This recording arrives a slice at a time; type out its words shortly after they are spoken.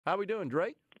How we doing,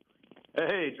 Drake?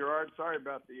 Hey, Gerard. Sorry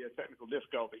about the technical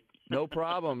difficulty. No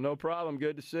problem. No problem.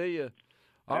 Good to see you.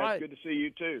 All right. Good to see you,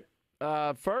 too.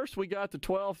 First, we got the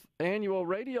 12th Annual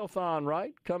Radiothon,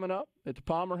 right, coming up at the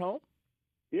Palmer home?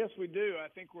 Yes, we do. I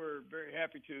think we're very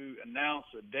happy to announce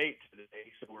a date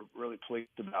today, so we're really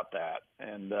pleased about that.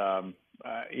 And, I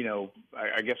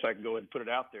guess I can go ahead and put it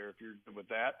out there if you're good with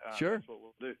that. Sure. That's what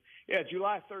we'll do. Yeah,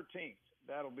 July 13th.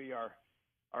 That'll be our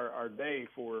day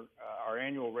for our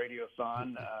annual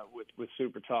radiothon with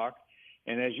SuperTalk.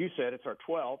 And as you said, it's our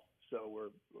 12th, so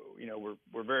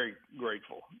we're very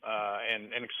grateful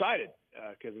and excited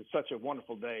because it's such a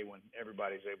wonderful day when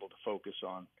everybody's able to focus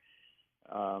on.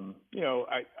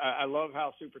 I love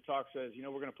how SuperTalk says,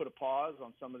 we're going to put a pause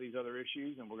on some of these other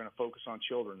issues and we're going to focus on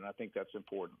children, and I think that's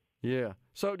important. Yeah.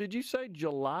 So did you say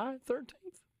July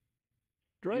 13th?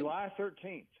 Drake? July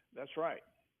 13th. That's right.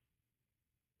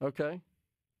 Okay.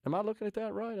 Am I looking at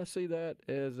that right? I see that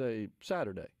as a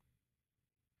Saturday.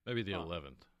 Maybe the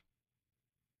 11th.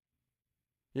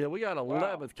 Yeah, we got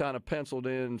 11th kind of penciled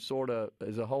in sort of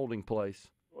as a holding place.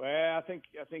 Well, I think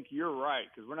you're right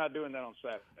because we're not doing that on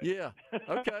Saturday. Yeah.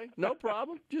 Okay. No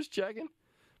problem. Just checking.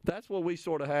 That's what we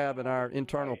sort of have in our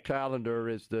internal calendar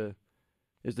is the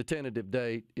tentative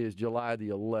date is July the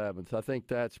 11th. I think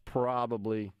that's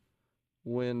probably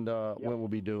when we'll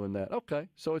be doing that. Okay.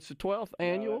 So it's the 12th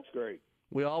annual. That's great.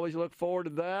 We always look forward to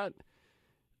that.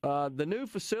 The new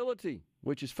facility,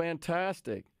 which is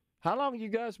fantastic. How long have you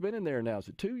guys been in there now? Is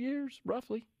it 2 years,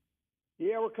 roughly?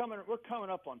 Yeah, we're coming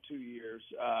up on 2 years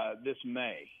this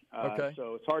May. Okay.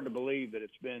 So it's hard to believe that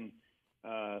it's been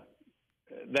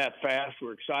that fast.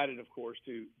 We're excited, of course,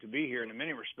 to be here. And in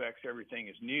many respects, everything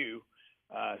is new.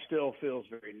 Still feels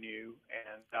very new,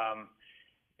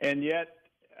 and yet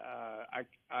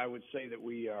I would say that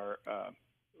we are.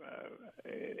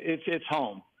 It's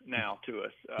home now to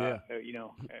us.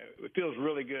 It feels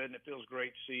really good, and it feels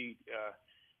great to see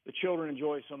the children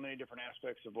enjoy so many different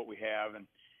aspects of what we have,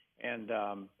 and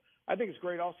I think it's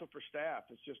great also for staff.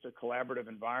 It's just a collaborative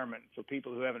environment for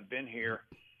people who haven't been here.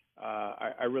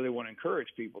 I really want to encourage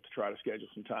people to try to schedule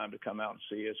some time to come out and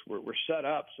see us. We're set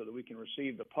up so that we can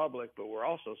receive the public, but we're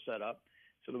also set up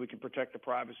so that we can protect the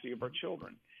privacy of our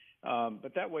children.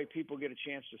 But that way people get a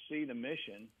chance to see the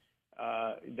mission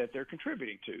that they're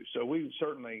contributing to. So we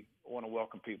certainly want to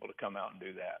welcome people to come out and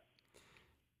do that.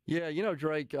 Yeah,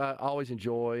 Drake, I always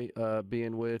enjoy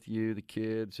being with you, the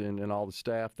kids, and all the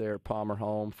staff there at Palmer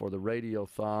Home for the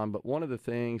Radiothon. But one of the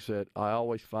things that I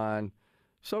always find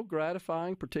so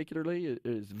gratifying, particularly,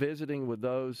 is visiting with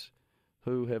those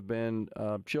who have been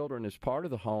children as part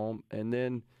of the home and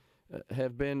then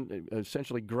have been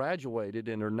essentially graduated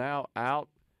and are now out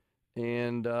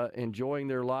and enjoying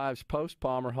their lives post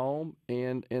Palmer Home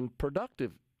in a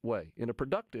productive way.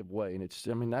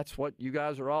 And that's what you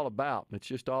guys are all about. It's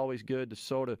just always good to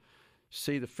sort of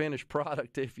see the finished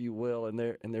product, if you will, and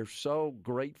they're so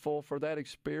grateful for that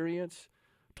experience.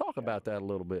 Talk about that a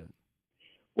little bit.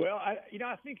 Well, I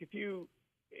think if you've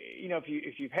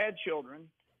had children,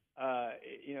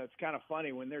 it's kind of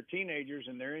funny when they're teenagers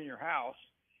and they're in your house,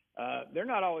 they're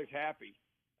not always happy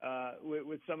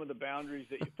with some of the boundaries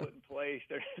that you put in place.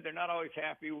 They're not always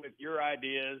happy with your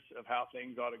ideas of how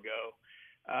things ought to go.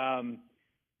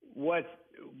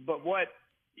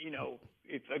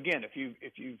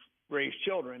 If you've raised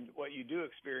children, what you do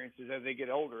experience is as they get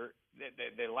older,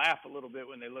 they laugh a little bit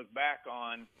when they look back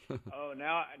on, oh,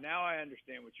 now I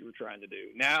understand what you were trying to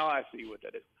do. Now I see what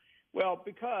that is. Well,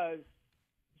 because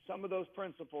some of those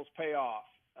principles pay off.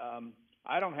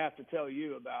 I don't have to tell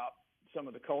you about some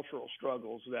of the cultural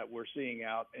struggles that we're seeing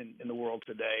out in the world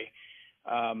today.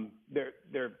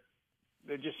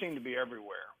 They just seem to be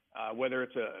everywhere. Whether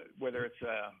it's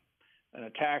an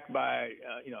attack by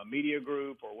a media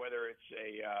group, or whether it's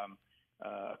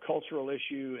a cultural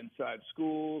issue inside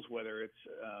schools, whether it's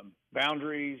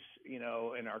boundaries, in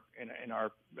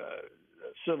our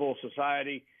civil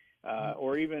society,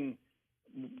 or even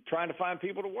trying to find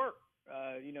people to work,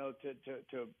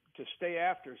 to stay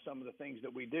after some of the things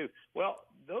that we do. Well,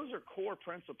 those are core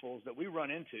principles that we run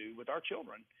into with our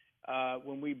children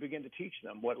when we begin to teach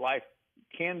them what life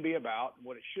can be about and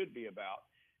what it should be about.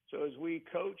 So as we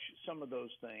coach some of those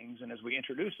things and as we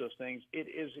introduce those things, it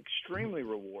is extremely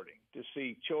rewarding to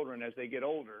see children as they get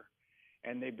older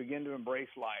and they begin to embrace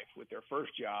life with their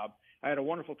first job. I had a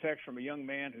wonderful text from a young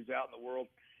man who's out in the world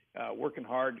working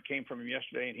hard. It came from him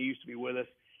yesterday, and he used to be with us.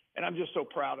 And I'm just so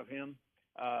proud of him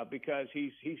because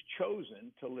he's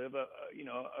chosen to live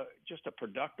just a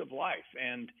productive life.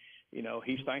 And,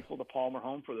 he's thankful to Palmer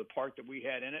Home for the part that we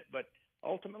had in it. But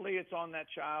ultimately it's on that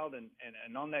child and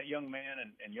on that young man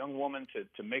and young woman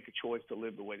to make a choice to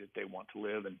live the way that they want to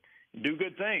live and do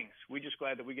good things. We're just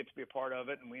glad that we get to be a part of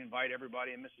it, and we invite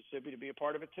everybody in Mississippi to be a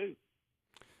part of it too.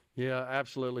 Yeah,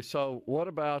 absolutely. So what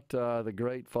about the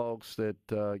great folks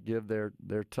that give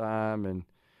their time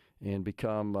and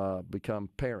become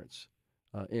parents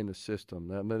in the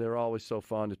system? I mean, they're always so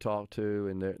fun to talk to,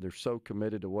 and they're so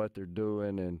committed to what they're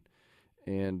doing,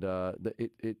 and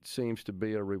it seems to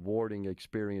be a rewarding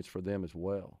experience for them as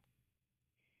well.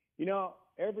 You know,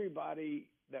 everybody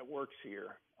that works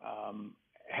here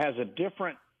has a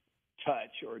different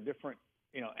touch or a different,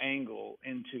 angle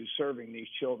into serving these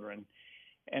children.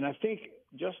 And I think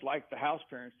just like the house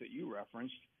parents that you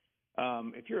referenced,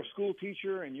 if you're a school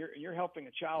teacher and you're helping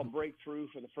a child break through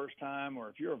for the first time, or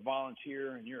if you're a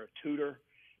volunteer and you're a tutor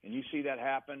and you see that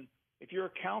happen, if you're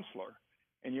a counselor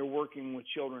and you're working with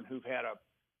children who've had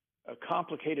a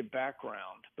complicated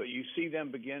background, but you see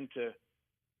them begin to,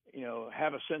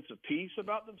 have a sense of peace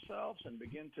about themselves and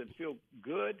begin to feel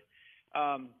good.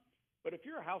 But if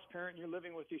you're a house parent and you're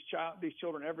living with these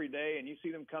children every day, and you see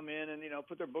them come in and,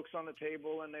 put their books on the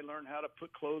table, and they learn how to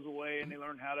put clothes away, and they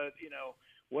learn how to,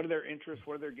 what are their interests,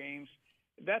 what are their games,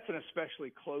 that's an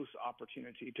especially close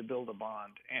opportunity to build a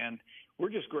bond. And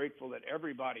we're just grateful that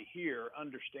everybody here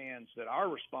understands that our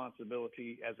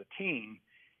responsibility as a team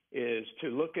is to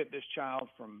look at this child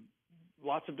from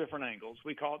lots of different angles.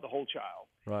 We call it the whole child.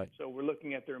 Right. So we're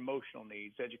looking at their emotional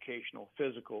needs, educational,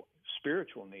 physical,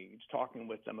 spiritual needs, talking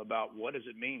with them about what does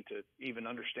it mean to even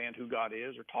understand who God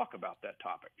is or talk about that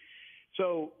topic.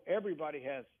 So everybody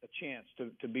has a chance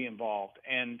to be involved.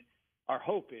 And our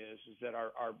hope is that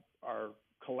our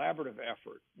collaborative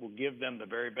effort will give them the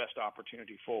very best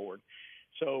opportunity forward.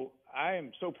 So I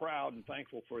am so proud and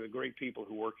thankful for the great people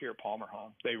who work here at Palmer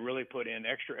Home. They really put in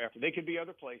extra effort. They could be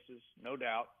other places, no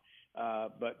doubt,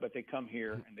 but they come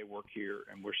here and they work here,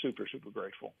 and we're super, super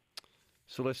grateful.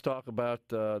 So let's talk about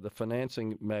the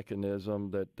financing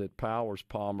mechanism that powers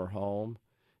Palmer Home.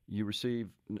 You receive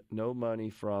no money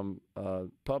from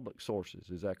public sources.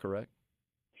 Is that correct?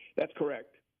 That's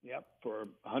correct. Yep. For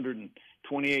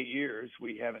 128 years,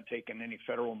 we haven't taken any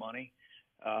federal money,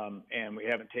 and we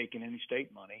haven't taken any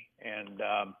state money. And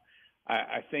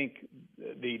I think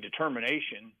the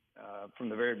determination from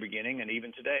the very beginning, and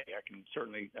even today, I can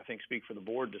certainly, speak for the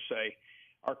board to say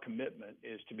our commitment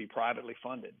is to be privately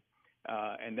funded.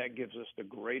 And that gives us the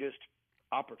greatest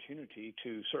opportunity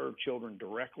to serve children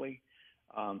directly,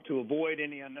 to avoid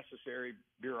any unnecessary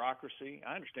bureaucracy.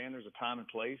 I understand there's a time and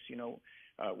place.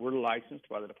 We're licensed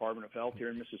by the Department of Health here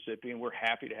in Mississippi, and we're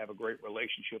happy to have a great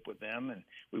relationship with them, and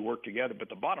we work together. But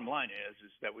the bottom line is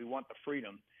that we want the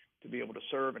freedom to be able to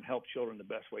serve and help children the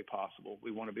best way possible. We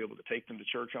want to be able to take them to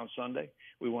church on Sunday.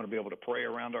 We want to be able to pray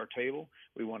around our table.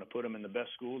 We want to put them in the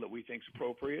best school that we think is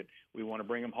appropriate. We want to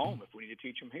bring them home if we need to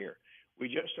teach them here. We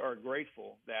just are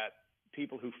grateful that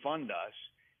people who fund us,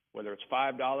 whether it's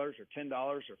 $5 or $10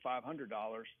 or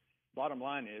 $500, bottom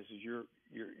line is you're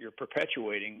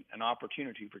perpetuating an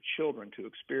opportunity for children to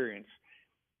experience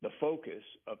the focus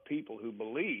of people who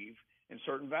believe in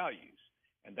certain values.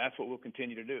 And that's what we'll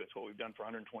continue to do. It's what we've done for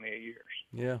 128 years.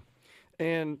 Yeah.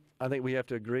 And I think we have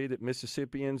to agree that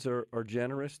Mississippians are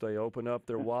generous. They open up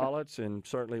their wallets. And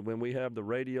certainly when we have the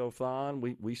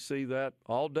Radiothon, we see that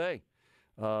all day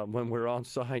when we're on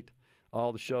site.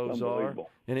 All the shows are.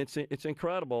 And it's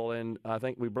incredible. And I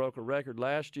think we broke a record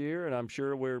last year, and I'm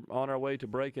sure we're on our way to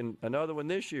breaking another one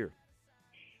this year.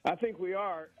 I think we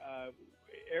are.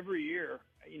 Every year,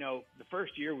 the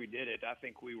first year we did it, I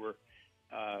think we were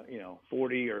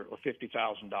 $40,000 or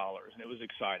 $50,000, and it was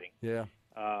exciting. Yeah.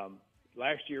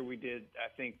 Last year we did, I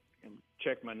think, and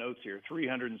check my notes here,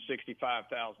 $365,000.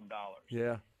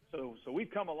 Yeah. So we've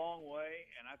come a long way,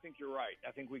 and I think you're right.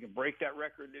 I think we can break that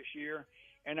record this year,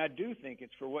 and I do think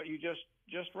it's for what you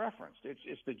just referenced.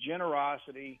 It's the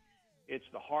generosity, it's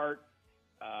the heart.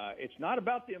 It's not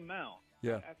about the amount.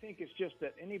 Yeah. I think it's just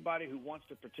that anybody who wants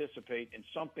to participate in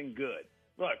something good.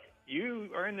 Look, you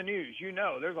are in the news.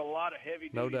 There's a lot of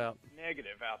heavy-duty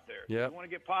negative out there. Yep. If you want to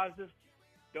get positive,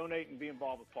 donate and be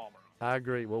involved with Palmer Home. I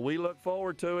agree. Well, we look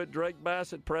forward to it. Drake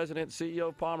Bassett, President, CEO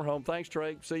of Palmer Home. Thanks,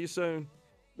 Drake. See you soon.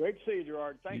 Great to see you,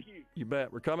 Gerard. Thank you. You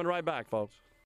bet. We're coming right back, folks.